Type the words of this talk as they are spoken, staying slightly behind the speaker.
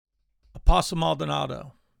Apostle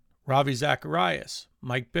Maldonado, Ravi Zacharias,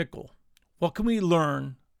 Mike Bickle. What can we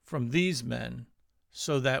learn from these men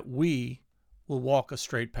so that we will walk a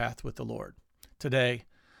straight path with the Lord? Today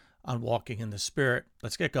on Walking in the Spirit.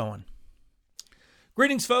 Let's get going.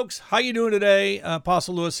 Greetings, folks. How you doing today?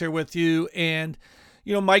 Apostle Lewis here with you. And,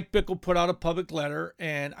 Mike Bickle put out a public letter,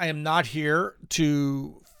 and I am not here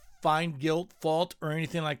to find guilt, fault, or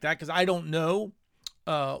anything like that, because I don't know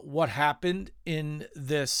what happened in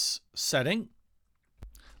this setting.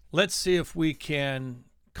 Let's see if we can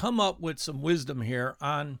come up with some wisdom here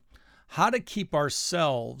on how to keep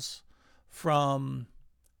ourselves from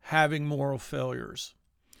having moral failures.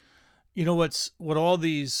 What all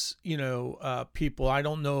these, people, I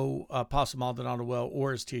don't know Apostle Maldonado well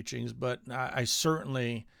or his teachings, but I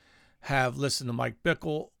certainly have listened to Mike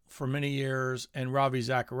Bickle for many years and Ravi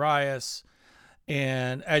Zacharias.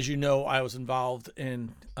 And as you know, I was involved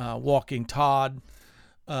in walking Todd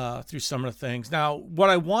through some of the things. Now, what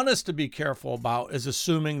I want us to be careful about is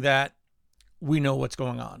assuming that we know what's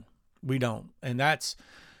going on. We don't. And that's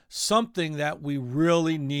something that we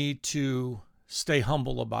really need to stay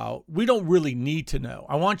humble about. We don't really need to know.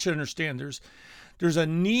 I want you to understand there's a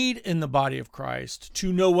need in the body of Christ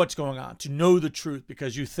to know what's going on, to know the truth,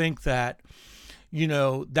 because you think that,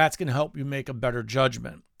 that's going to help you make a better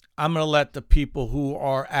judgment. I'm going to let the people who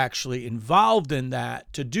are actually involved in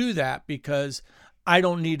that to do that, because I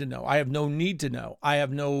don't need to know. I have no need to know. I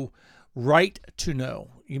have no right to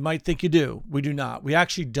know. You might think you do. We do not. We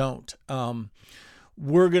actually don't.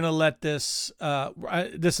 We're going to let this,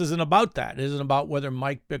 this isn't about that. It isn't about whether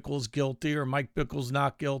Mike Bickle's guilty or Mike Bickle's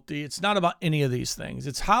not guilty. It's not about any of these things.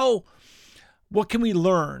 It's what can we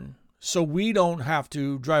learn so we don't have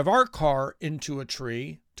to drive our car into a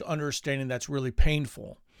tree, to understanding that's really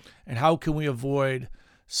painful. And how can we avoid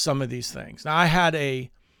some of these things? Now, I had a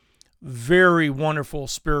very wonderful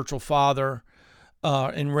spiritual father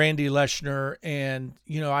in Randy Leshner. And,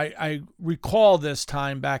 I recall this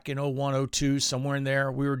time back in 01, 02, somewhere in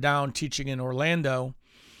there. We were down teaching in Orlando.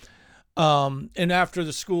 And after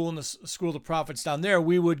the school and the School of the Prophets down there,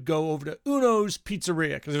 we would go over to Uno's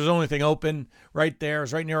Pizzeria, because there's the only thing open right there. It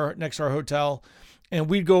was right next to our hotel. And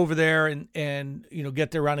we'd go over there and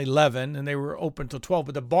get there around 11, and they were open till 12.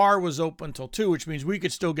 But the bar was open till 2, which means we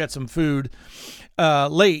could still get some food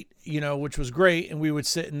late, which was great. And we would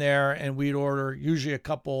sit in there and we'd order usually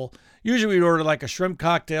we'd order like a shrimp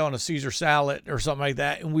cocktail and a Caesar salad or something like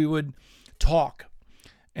that. And we would talk.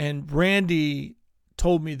 And Randy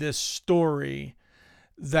told me this story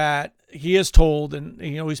that he has told, and,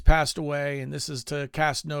 he's passed away, and this is to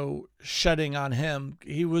cast no shedding on him.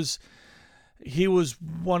 He was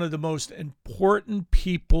one of the most important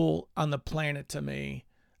people on the planet to me.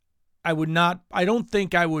 I don't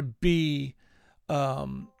think I would be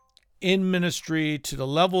in ministry to the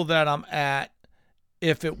level that I'm at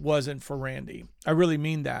if it wasn't for Randy. I really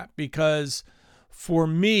mean that, because for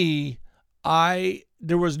me,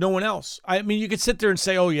 there was no one else. I mean, you could sit there and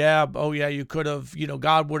say, oh yeah, you could have,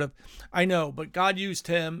 God would have. I know, but God used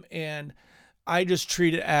him, and I just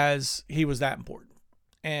treat it as he was that important.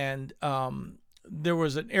 And there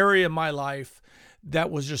was an area in my life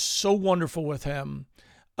that was just so wonderful with him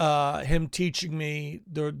teaching me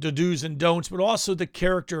the do's and don'ts, but also the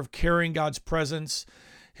character of carrying God's presence,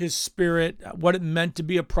 his spirit, what it meant to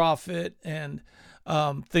be a prophet, and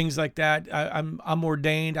things like that. I'm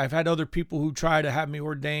ordained. I've had other people who try to have me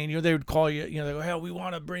ordained. They would call you, they go, hell, we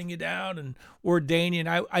want to bring you down and ordain you.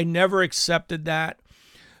 And I never accepted that,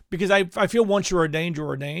 because I feel once you're ordained, you're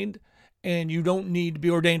ordained. And you don't need to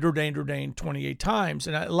be ordained 28 times.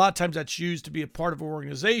 And a lot of times that's used to be a part of an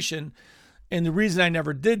organization. And the reason I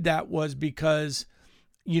never did that was because,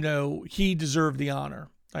 he deserved the honor.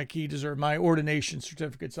 Like, he deserved my ordination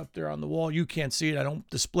certificates up there on the wall. You can't see it. I don't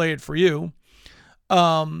display it for you.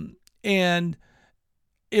 And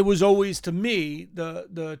it was always, to me,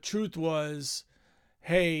 the truth was,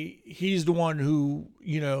 hey, he's the one who,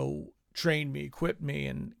 trained me, equipped me,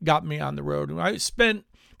 and got me on the road. And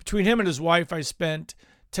between him and his wife, I spent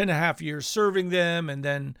 10 and a half years serving them. And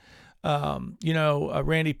then,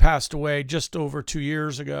 Randy passed away just over 2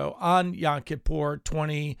 years ago on Yom Kippur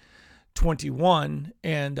 2021.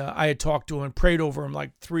 And I had talked to him and prayed over him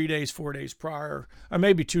like 4 days prior, or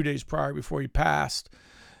maybe 2 days prior before he passed,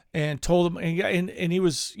 and told him, and he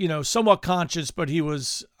was, somewhat conscious, but he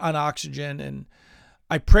was on oxygen. And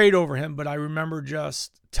I prayed over him, but I remember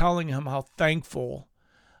just telling him how thankful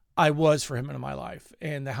I was for him in my life,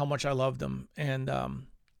 and how much I loved him. And, I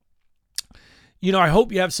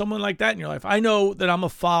hope you have someone like that in your life. I know that I'm a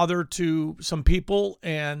father to some people,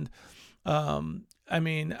 and I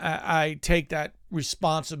mean, I take that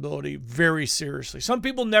responsibility very seriously. Some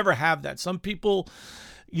people never have that. Some people,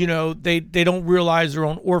 they don't realize their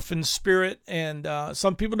own orphan spirit, and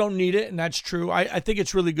some people don't need it, and that's true. I think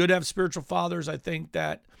it's really good to have spiritual fathers. I think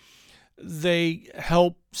that they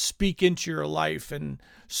help speak into your life, and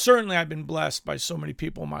certainly I've been blessed by so many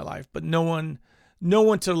people in my life, but no one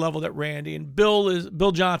to the level that Randy and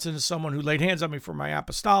Bill Johnson is someone who laid hands on me for my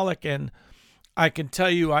apostolic, and I can tell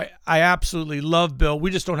you, I absolutely love Bill. We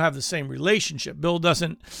just don't have the same relationship. Bill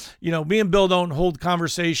doesn't, me and Bill don't hold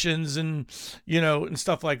conversations and, and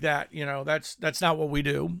stuff like that. That's not what we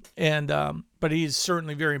do. And, but he's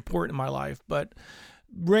certainly very important in my life. But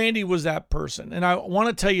Randy was that person. And I want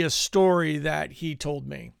to tell you a story that he told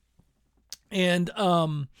me. And,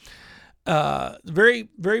 very,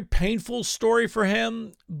 very painful story for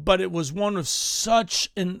him, but it was one of such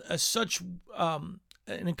an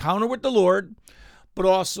encounter with the Lord, but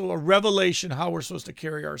also a revelation how we're supposed to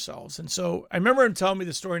carry ourselves. And so I remember him telling me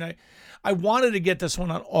the story, and I wanted to get this one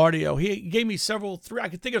on audio. He gave me I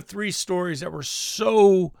could think of 3 stories that were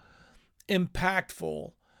so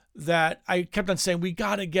impactful that I kept on saying, we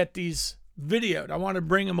got to get these videoed. I want to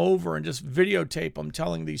bring them over and just videotape them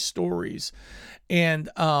telling these stories. And,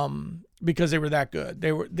 because they were that good.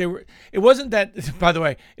 It wasn't that, by the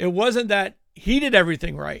way, it wasn't that he did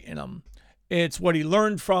everything right in them. It's what he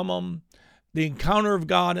learned from them, the encounter of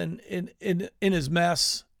God in his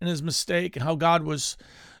mess, in his mistake, and how God was,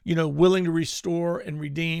 willing to restore and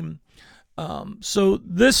redeem. So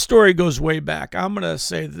this story goes way back. I'm going to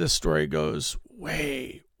say that this story goes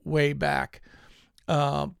way, way back,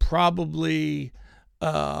 probably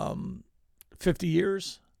 50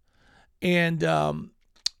 years. And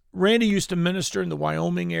Randy used to minister in the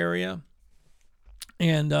Wyoming area.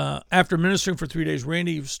 And after ministering for 3 days,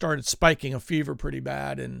 Randy started spiking a fever pretty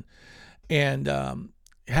bad, and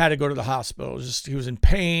had to go to the hospital. He was in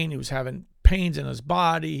pain. He was having pains in his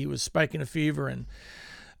body. He was spiking a fever, and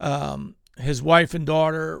his wife and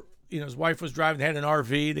daughter, his wife was driving. They had an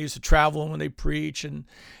RV. They used to travel when they preach, and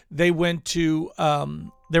they went to.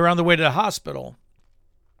 They were on the way to the hospital,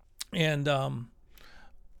 and on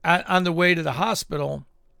the way to the hospital,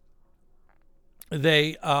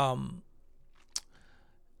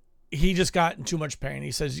 he just got in too much pain.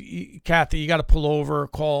 He says, Kathy, you got to pull over,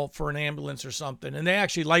 call for an ambulance or something. And they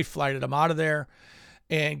actually life flighted him out of there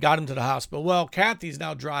and got him to the hospital. Well, Kathy's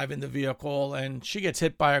now driving the vehicle, and she gets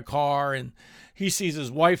hit by a car, and he sees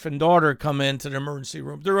his wife and daughter come into the emergency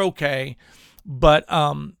room. They're okay. But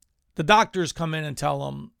the doctors come in and tell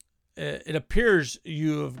him, it appears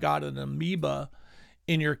you have got an amoeba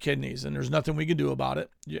in your kidneys, and there's nothing we can do about it,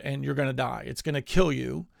 and you're going to die. It's going to kill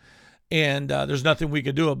you. And there's nothing we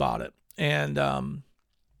could do about it. And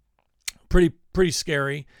pretty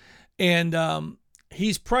scary. And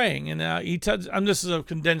he's praying. And he tells, this is a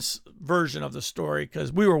condensed version of the story,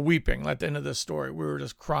 because we were weeping at the end of the story. We were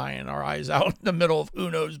just crying our eyes out in the middle of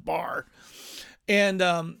Uno's bar. And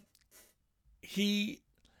he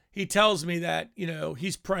tells me that,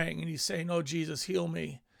 he's praying, and he's saying, oh, Jesus, heal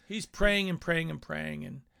me. He's praying and praying and praying.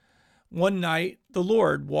 And one night, the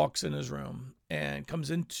Lord walks in his room and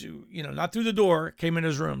comes into, not through the door, came in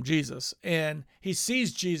his room, Jesus. And he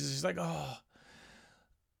sees Jesus. He's like, oh,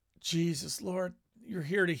 Jesus, Lord, you're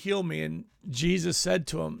here to heal me. And Jesus said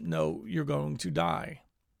to him, no, you're going to die.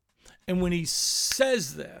 And when he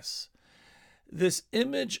says this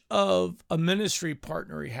image of a ministry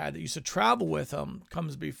partner he had that used to travel with him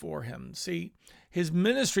comes before him. See, his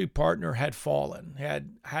ministry partner had fallen,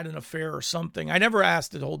 had an affair or something. I never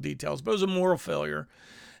asked the whole details, but it was a moral failure.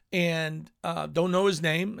 And don't know his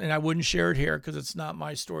name, and I wouldn't share it here because it's not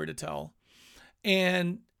my story to tell.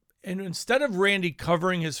 And instead of Randy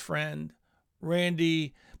covering his friend,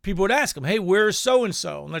 people would ask him, hey, where's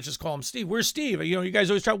so-and-so? And let's just call him Steve. Where's Steve? You guys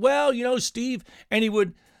always try, well, Steve. And he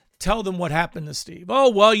would tell them what happened to Steve. Oh,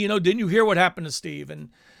 well, didn't you hear what happened to Steve? And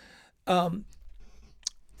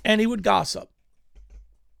he would gossip.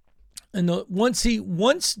 And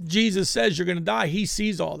once Jesus says you're going to die, he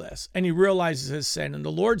sees all this and he realizes his sin. And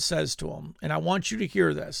the Lord says to him, and I want you to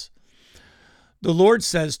hear this. The Lord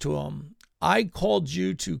says to him, I called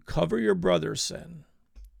you to cover your brother's sin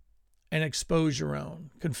and expose your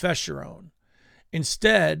own, confess your own.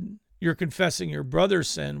 Instead, you're confessing your brother's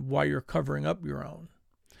sin while you're covering up your own.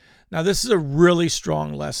 Now, this is a really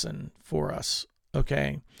strong lesson for us,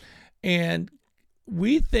 okay? And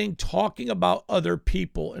we think talking about other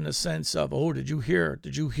people in a sense of, oh, did you hear?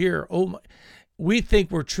 Did you hear? Oh, my. We think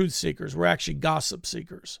we're truth seekers. We're actually gossip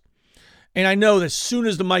seekers. And I know that as soon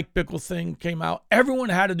as the Mike Bickle thing came out, everyone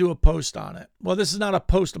had to do a post on it. Well, this is not a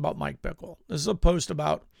post about Mike Bickle. This is a post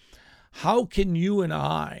about how can you and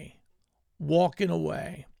I walk in a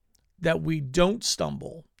way that we don't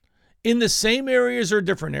stumble in the same areas or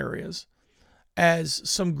different areas as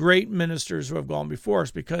some great ministers who have gone before us,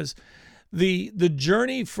 because the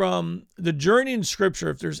journey in Scripture,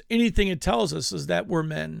 if there's anything it tells us, is that we're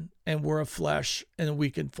men and we're of flesh and we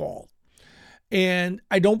can fall. And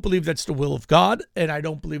I don't believe that's the will of God, and I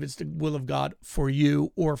don't believe it's the will of God for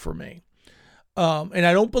you or for me. And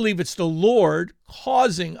I don't believe it's the Lord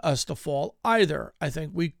causing us to fall either. I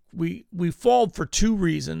think we fall for two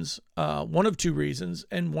reasons, one of two reasons,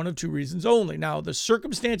 and one of two reasons only. Now, the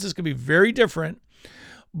circumstances can be very different,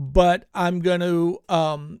 but I'm going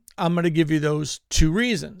to give you those two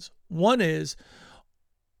reasons. One is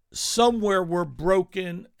somewhere we're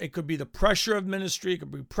broken. It could be the pressure of ministry. It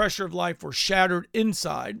could be pressure of life. We're shattered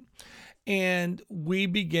inside, and we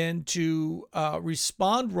begin to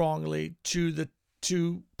respond wrongly to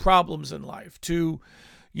problems in life, to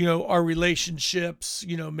our relationships.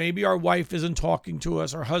 Maybe our wife isn't talking to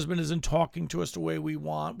us, our husband isn't talking to us the way we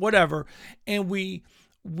want, whatever, and we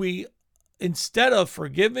instead of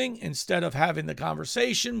forgiving, instead of having the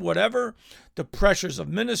conversation, whatever, the pressures of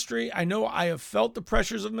ministry, I know I have felt the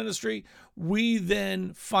pressures of ministry, we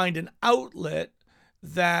then find an outlet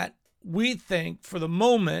that we think for the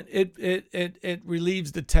moment it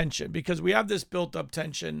relieves the tension, because we have this built up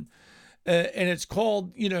tension, and it's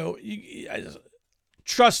called,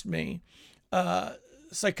 trust me,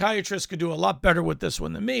 psychiatrists could do a lot better with this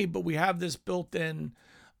one than me, but we have this built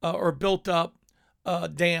up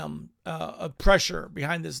dam, a pressure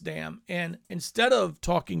behind this dam. And instead of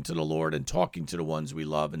talking to the Lord and talking to the ones we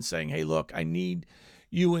love and saying, hey, look, I need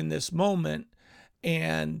you in this moment.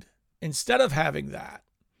 And instead of having that,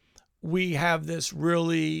 we have this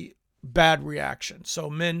really bad reaction. So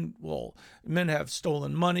men have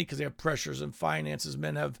stolen money because they have pressures in finances.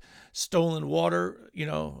 Men have stolen water,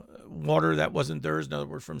 water that wasn't theirs. In other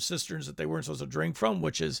words, from cisterns that they weren't supposed to drink from,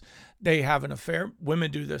 which is they have an affair. Women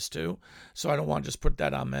do this too. So I don't want to just put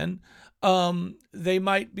that on men. They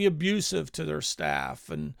might be abusive to their staff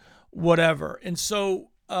and whatever. And so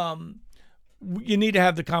you need to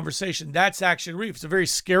have the conversation. That's action relief. It's a very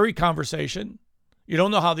scary conversation. You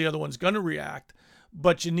don't know how the other one's going to react,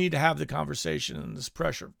 but you need to have the conversation and this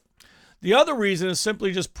pressure. The other reason is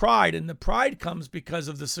simply just pride, and the pride comes because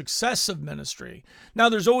of the success of ministry. Now,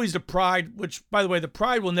 there's always the pride, which, by the way, the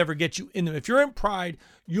pride will never get you into. If you're in pride,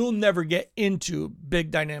 you'll never get into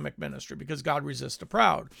big dynamic ministry, because God resists the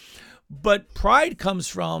proud. But pride comes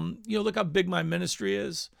from, look how big my ministry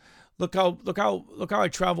is. Look how I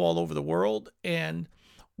travel all over the world, and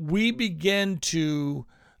we begin to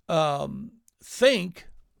think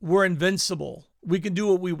we're invincible. We can do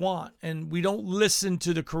what we want, and we don't listen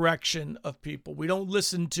to the correction of people. We're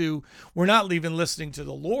not even listening to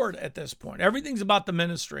the Lord at this point. Everything's about the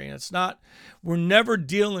ministry, and we're never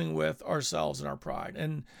dealing with ourselves and our pride.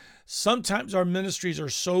 And sometimes our ministries are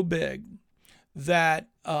so big that,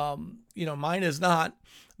 mine is not.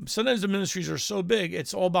 Sometimes the ministries are so big,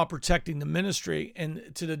 it's all about protecting the ministry and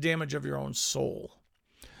to the damage of your own soul.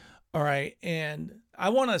 All right. And I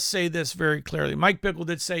want to say this very clearly. Mike Bickle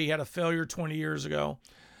did say he had a failure 20 years ago.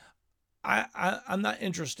 I'm not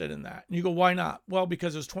interested in that. And you go, why not? Well,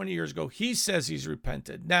 because it was 20 years ago. He says he's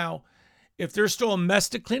repented. Now, if there's still a mess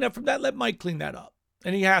to clean up from that, let Mike clean that up.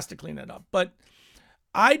 And he has to clean it up. But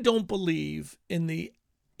I don't believe in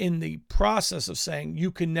the process of saying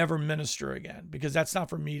you can never minister again, because that's not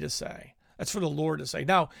for me to say. That's for the Lord to say.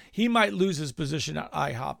 Now, he might lose his position at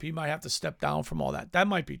IHOP. He might have to step down from all that. That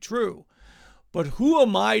might be true. But who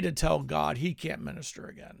am I to tell God he can't minister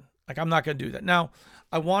again? I'm not going to do that. Now,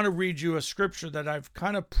 I want to read you a scripture that I've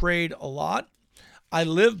kind of prayed a lot. I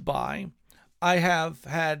live by. I have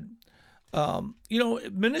had,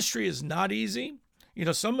 ministry is not easy.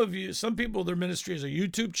 Some people, their ministry is a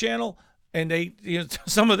YouTube channel, and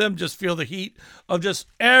some of them just feel the heat of just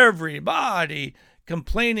everybody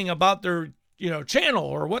complaining about their channel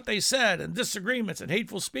or what they said, and disagreements and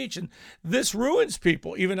hateful speech, and this ruins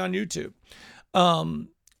people even on YouTube. Don't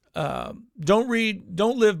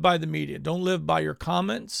live by the media, don't live by your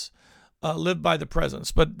comments, live by the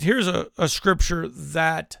presence. But here's a scripture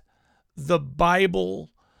that the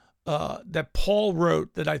Bible that Paul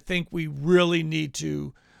wrote that I think we really need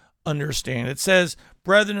to understand. It says,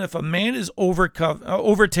 brethren, if a man is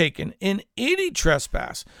overtaken in any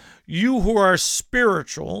trespass, you who are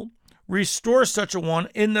spiritual, restore such a one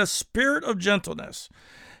in the spirit of gentleness,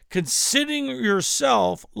 considering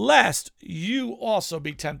yourself, lest you also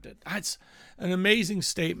be tempted. That's an amazing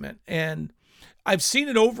statement. And I've seen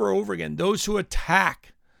it over and over again. Those who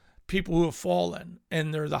attack people who have fallen,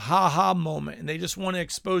 and they're the ha-ha moment, and they just want to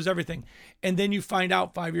expose everything. And then you find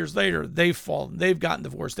out 5 years later, they've fallen, they've gotten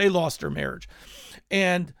divorced, they lost their marriage.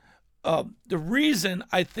 And the reason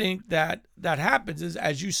I think that happens is,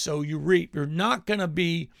 as you sow, you reap. You're not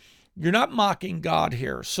mocking God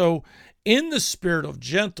here. So in the spirit of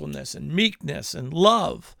gentleness and meekness and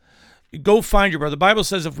love, go find your brother. The Bible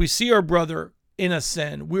says if we see our brother in a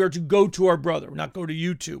sin, we are to go to our brother. We not go to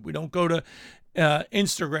YouTube. We don't go to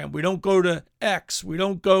Instagram. We don't go to X. We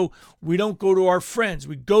don't go to our friends.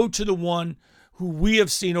 We go to the one who we have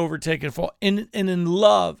seen overtaken fall. And in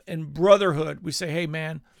love and brotherhood, we say, hey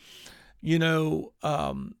man, do you know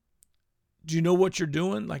what you're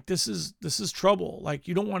doing? Like, this is trouble. Like,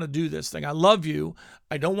 you don't want to do this thing. I love you.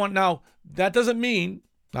 I don't want. Now, that doesn't mean,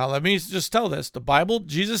 now let me just tell this. The Bible,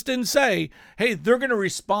 Jesus didn't say, hey, they're going to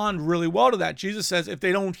respond really well to that. Jesus says, if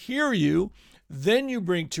they don't hear you, then you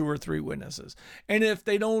bring 2 or 3 witnesses. And if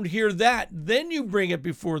they don't hear that, then you bring it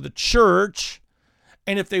before the church.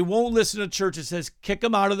 And if they won't listen to church, it says, kick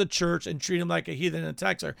them out of the church and treat them like a heathen and a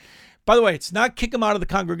taxer. By the way, it's not kick them out of the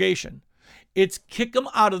congregation. It's kick them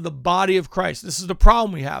out of the body of Christ. This is the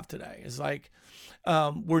problem we have today. It's like,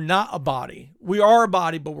 we're not a body. We are a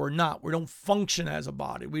body, but we're not. We don't function as a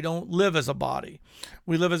body. We don't live as a body.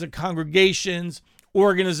 We live as a congregations,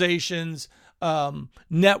 organizations,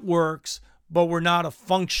 networks, but we're not a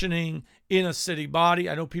functioning in a city body.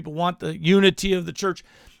 I know people want the unity of the church.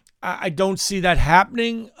 I don't see that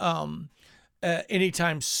happening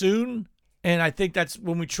anytime soon. And I think that's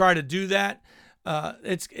when we try to do that,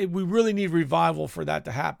 we really need revival for that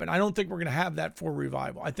to happen. I don't think we're going to have that for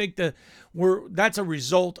revival. I think that's a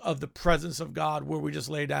result of the presence of God, where we just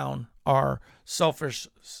lay down our selfish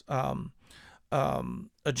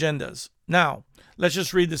agendas. Now, let's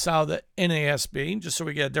just read this out of the NASB, just so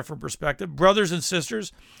we get a different perspective. Brothers and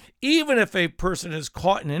sisters, even if a person is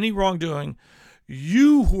caught in any wrongdoing,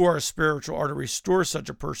 you who are spiritual are to restore such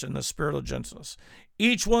a person in the spirit of gentleness,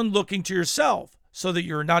 each one looking to yourself, so that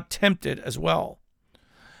you're not tempted as well.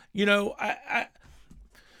 It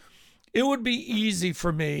would be easy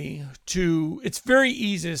for me it's very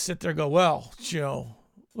easy to sit there and go, well,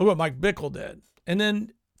 look what Mike Bickle did. And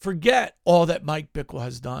then forget all that Mike Bickle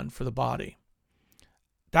has done for the body.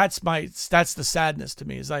 That's the sadness to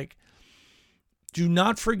me. Is like, do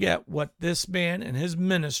not forget what this man and his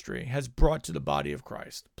ministry has brought to the body of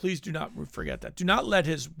Christ. Please do not forget that. Do not let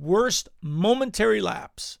his worst momentary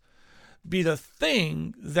lapse be the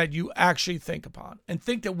thing that you actually think upon, and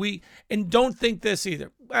don't think this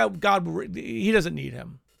either. Well, God, he doesn't need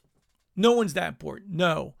him. No one's that important.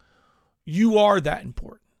 No, you are that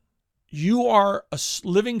important. You are a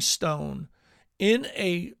living stone in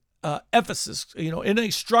a Ephesus, in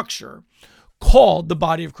a structure called the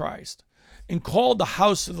body of Christ and called the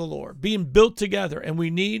house of the Lord, being built together. And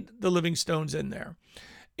we need the living stones in there.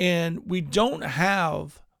 And we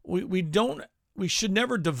should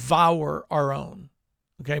never devour our own.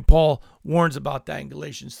 Okay. Paul warns about that in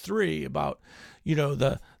Galatians 3, about,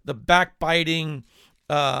 the backbiting,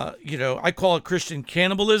 I call it Christian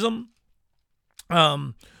cannibalism.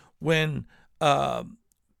 When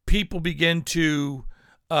people begin to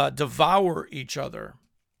devour each other,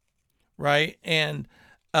 right? And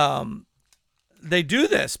they do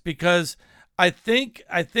this because I think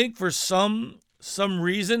for some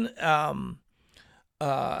reason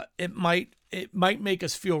it might make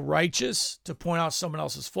us feel righteous to point out someone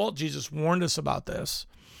else's fault. Jesus warned us about this.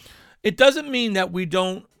 It doesn't mean that we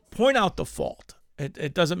don't point out the fault.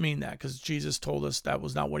 It doesn't mean that, because Jesus told us that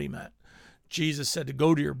was not what he meant. Jesus said to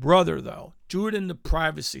go to your brother, though. Do it in the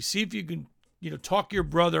privacy. See if you can, talk your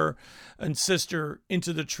brother and sister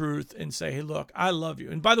into the truth and say, hey, look, I love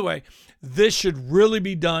you. And by the way, this should really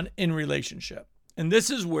be done in relationship. And this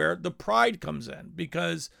is where the pride comes in,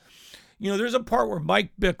 because, there's a part where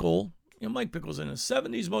Mike Bickle, Mike Bickle's in his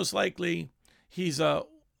 70s, most likely. He's a,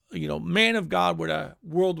 man of God with a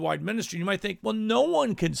worldwide ministry. You might think, well, no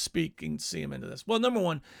one can speak and see him into this. Well, number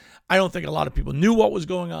one, I don't think a lot of people knew what was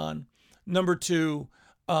going on. Number two,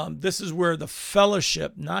 this is where the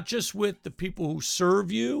fellowship, not just with the people who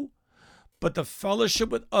serve you, but the fellowship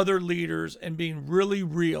with other leaders and being really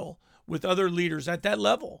real with other leaders at that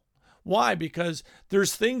level. Why? Because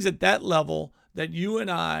there's things at that level that you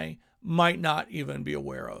and I might not even be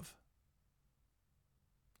aware of.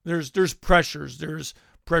 There's pressures, there's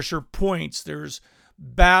pressure points, there's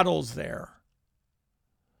battles there.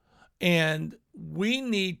 And we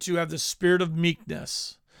need to have the spirit of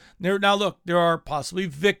meekness. Now, look, there are possibly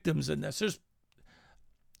victims in this.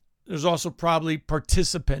 There's also probably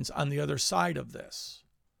participants on the other side of this.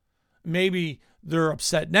 Maybe they're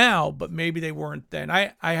upset now, but maybe they weren't then.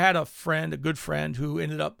 I had a good friend who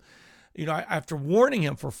ended up After warning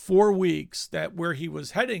him for 4 weeks that where he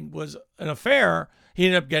was heading was an affair, he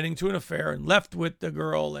ended up getting to an affair and left with the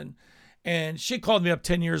girl. And she called me up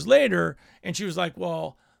 10 years later, and she was like,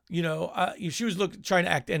 well, she was trying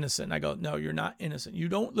to act innocent. I go, no, you're not innocent. You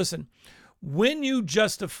don't listen. When you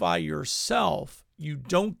justify yourself, you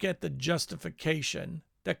don't get the justification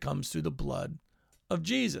that comes through the blood of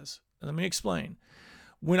Jesus. Let me explain.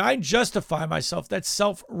 When I justify myself, that's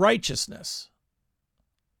self-righteousness.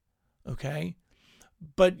 Okay?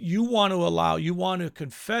 But you want to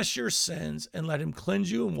confess your sins and let him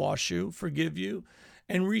cleanse you and wash you, forgive you,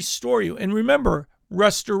 and restore you. And remember,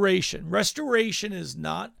 restoration. Restoration is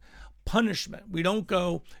not punishment. We don't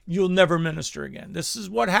go, you'll never minister again. This is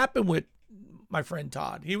what happened with my friend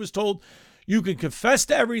Todd. He was told, you can confess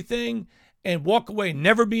to everything and walk away,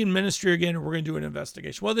 never be in ministry again, and we're going to do an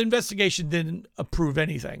investigation. Well, the investigation didn't approve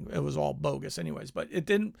anything. It was all bogus anyways, but it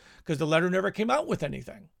didn't, because the letter never came out with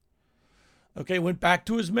anything. Okay, went back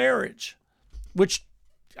to his marriage, which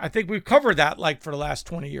I think we've covered that like for the last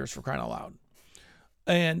 20 years, for crying out loud.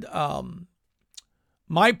 And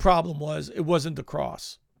my problem was, it wasn't the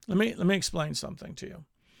cross. Let me explain something to you.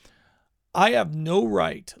 I have no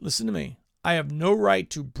right, listen to me, I have no right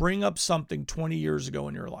to bring up something 20 years ago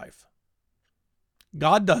in your life.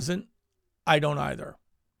 God doesn't. I don't either.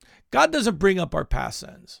 God doesn't bring up our past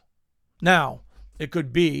sins. Now, it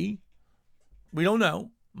could be, we don't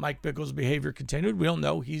know. Mike Bickle's behavior continued. We don't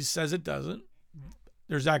know. He says it doesn't.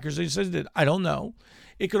 There's accuracy. He says it did. I don't know.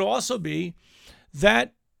 It could also be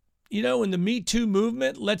that, in the Me Too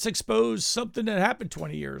movement, let's expose something that happened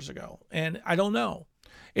 20 years ago. And I don't know.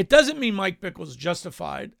 It doesn't mean Mike Bickle's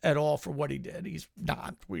justified at all for what he did. He's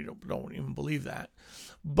not. We don't even believe that.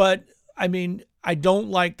 But, I don't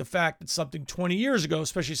like the fact that something 20 years ago,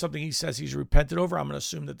 especially something he says he's repented over, I'm going to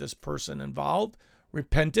assume that this person involved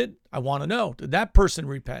repented. I want to know, did that person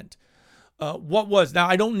repent? What was? Now,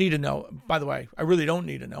 I don't need to know. By the way, I really don't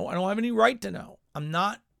need to know. I don't have any right to know. I'm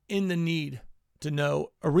not in the need to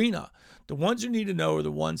know arena. The ones who need to know are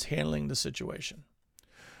the ones handling the situation.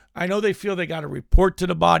 I know they feel they got to report to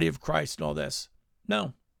the body of Christ and all this.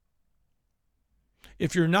 No.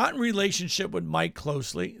 If you're not in relationship with Mike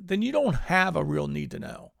closely, then you don't have a real need to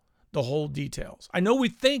know the whole details. I know we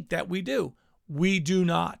think that we do. We do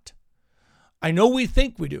not. I know we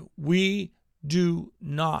think we do. We do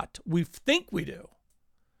not. We think we do.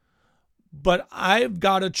 But I've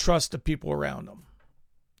got to trust the people around them.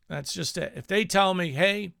 That's just it. If they tell me,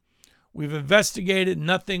 hey, we've investigated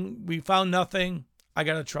nothing, we found nothing, I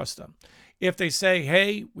got to trust them. If they say,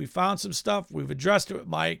 hey, we found some stuff, we've addressed it with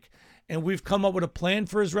Mike, and we've come up with a plan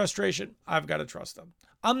for his restoration, I've got to trust them.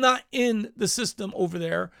 I'm not in the system over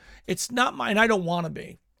there. It's not mine. I don't want to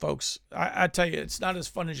be, folks. I tell you, it's not as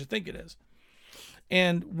fun as you think it is.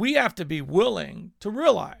 And we have to be willing to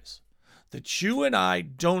realize that you and I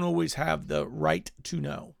don't always have the right to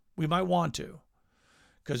know. We might want to,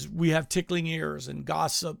 because we have tickling ears, and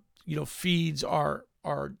gossip, feeds our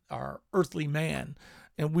earthly man,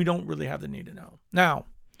 and we don't really have the need to know. Now,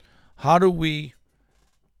 how do we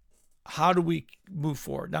move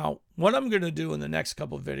forward? Now, what I'm going to do in the next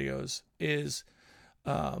couple of videos is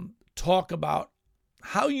talk about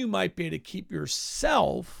how you might be able to keep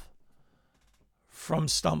yourself from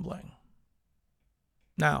stumbling.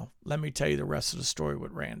 Now, let me tell you the rest of the story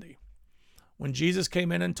with Randy. When Jesus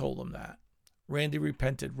came in and told him that, Randy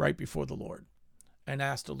repented right before the Lord and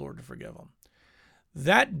asked the Lord to forgive him.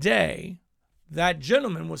 That day, that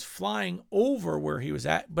gentleman was flying over where he was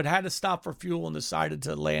at, but had to stop for fuel and decided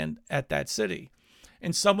to land at that city.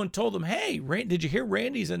 And someone told him, hey, did you hear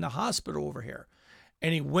Randy's in the hospital over here?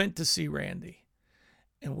 And he went to see Randy.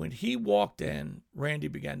 And when he walked in, Randy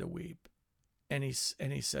began to weep. And he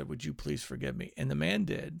said, would you please forgive me? And the man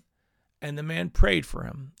did. And the man prayed for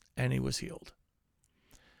him, and he was healed.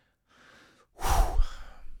 Whew.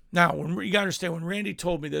 Now, you got to understand, when Randy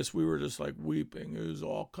told me this, we were just like weeping. It was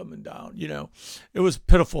all coming down, It was a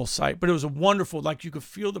pitiful sight, but it was a wonderful, like you could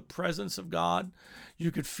feel the presence of God.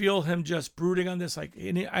 You could feel him just brooding on this. Like,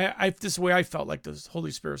 this is the way I felt like the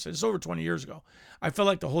Holy Spirit said. It's over 20 years ago. I felt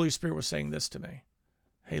like the Holy Spirit was saying this to me.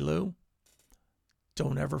 Hey, Lou,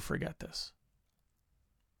 don't ever forget this.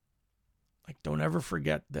 Like, don't ever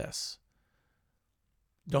forget this.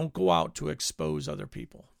 Don't go out to expose other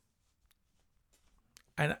people.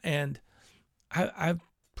 And I've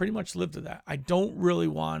pretty much lived to that. I don't really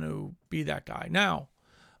want to be that guy. Now,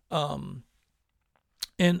 and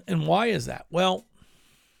why is that? Well,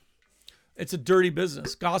 it's a dirty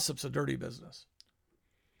business. Gossip's a dirty business.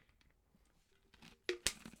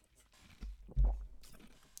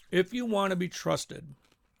 If you want to be trusted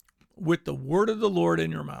with the word of the Lord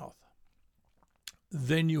in your mouth,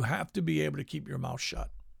 then you have to be able to keep your mouth shut.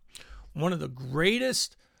 One of the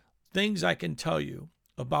greatest things I can tell you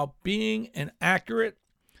about being an accurate,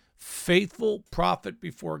 faithful prophet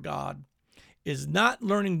before God is not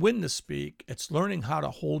learning when to speak. It's learning how to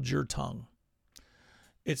hold your tongue.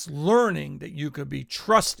 It's learning that you can be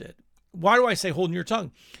trusted. Why do I say holding your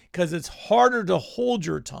tongue? Because it's harder to hold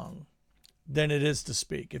your tongue than it is to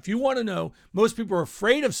speak. If you want to know, most people are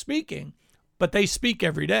afraid of speaking, but they speak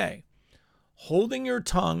every day. Holding your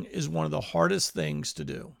tongue is one of the hardest things to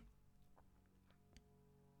do.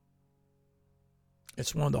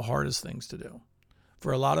 It's one of the hardest things to do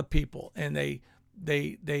for a lot of people, and they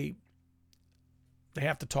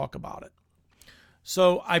have to talk about it.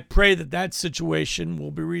 So I pray that that situation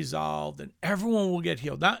will be resolved and everyone will get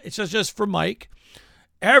healed. Not it's just for Mike,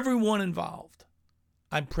 everyone involved.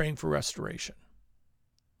 I'm praying for restoration.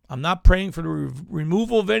 I'm not praying for the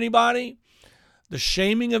removal of anybody, the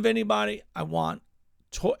shaming of anybody. I want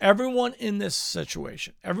everyone in this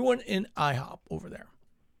situation, everyone in IHOP over there,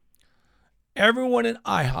 everyone in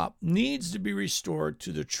IHOP needs to be restored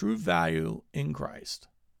to the true value in Christ.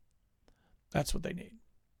 That's what they need.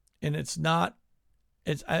 And it's not,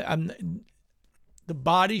 the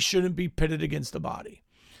body shouldn't be pitted against the body.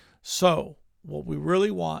 So what we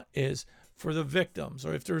really want is for the victims,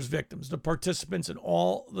 or if there's victims, the participants in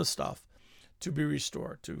all the stuff to be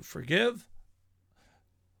restored, to forgive,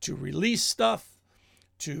 to release stuff,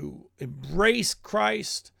 to embrace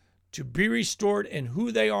Christ, to be restored in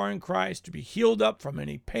who they are in Christ, to be healed up from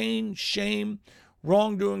any pain, shame,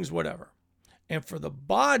 wrongdoings, whatever. And for the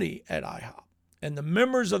body at IHOP and the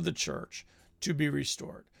members of the church to be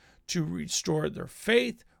restored, to restore their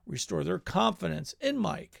faith, restore their confidence in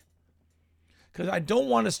Mike. Because I don't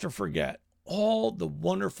want us to forget all the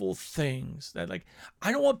wonderful things that,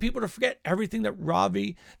 I don't want people to forget everything that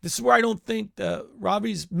Ravi, this is where I don't think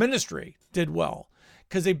Ravi's ministry did well,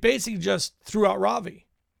 because they basically just threw out Ravi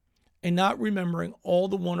and not remembering all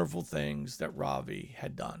the wonderful things that Ravi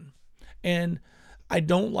had done. And I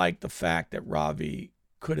don't like the fact that Ravi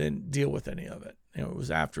couldn't deal with any of it. It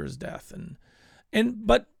was after his death. And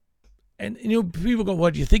people go,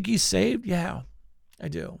 what, do you think he's saved? Yeah, I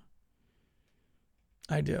do.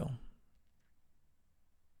 I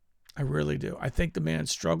really do. I think the man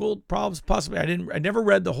struggled, possibly. I never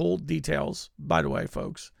read the whole details, by the way,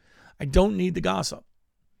 folks. I don't need the gossip.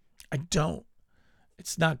 I don't.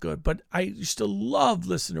 It's not good. But I used to love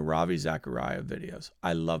listening to Ravi Zachariah videos.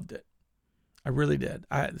 I loved it. I really did.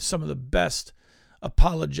 I had some of the best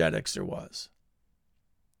apologetics there was.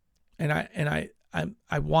 And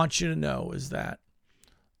I want you to know is that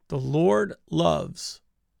the Lord loves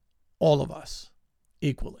all of us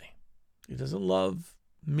equally. He doesn't love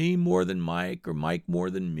me more than Mike, or Mike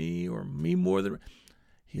more than me, or me more than...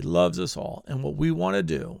 He loves us all. And what we want to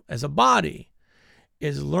do as a body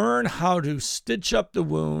is learn how to stitch up the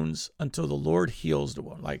wounds until the Lord heals the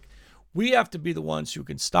wound. We have to be the ones who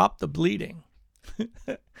can stop the bleeding,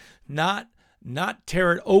 not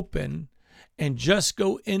tear it open and just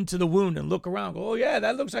go into the wound and look around. Go, oh yeah,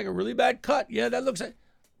 that looks like a really bad cut. Yeah, that looks like...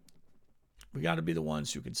 We got to be the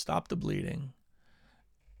ones who can stop the bleeding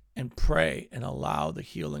and pray and allow the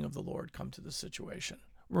healing of the Lord come to the situation.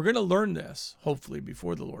 We're going to learn this, hopefully,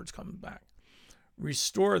 before the Lord's coming back.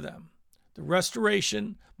 Restore them. The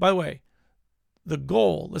restoration, by the way, the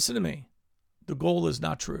goal, listen to me, the goal is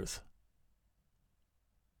not truth.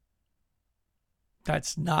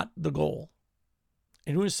 That's not the goal.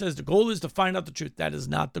 Anyone who says the goal is to find out the truth, that is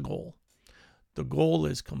not the goal. The goal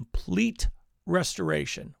is complete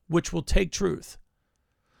restoration, which will take truth.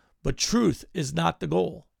 But truth is not the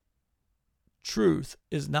goal. Truth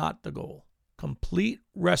is not the goal. Complete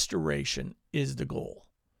restoration is the goal.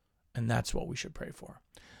 And that's what we should pray for.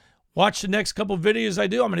 Watch the next couple of videos I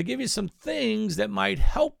do. I'm going to give you some things that might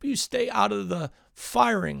help you stay out of the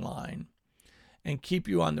firing line and keep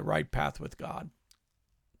you on the right path with God.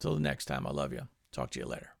 Until the next time, I love you. Talk to you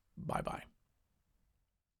later. Bye-bye.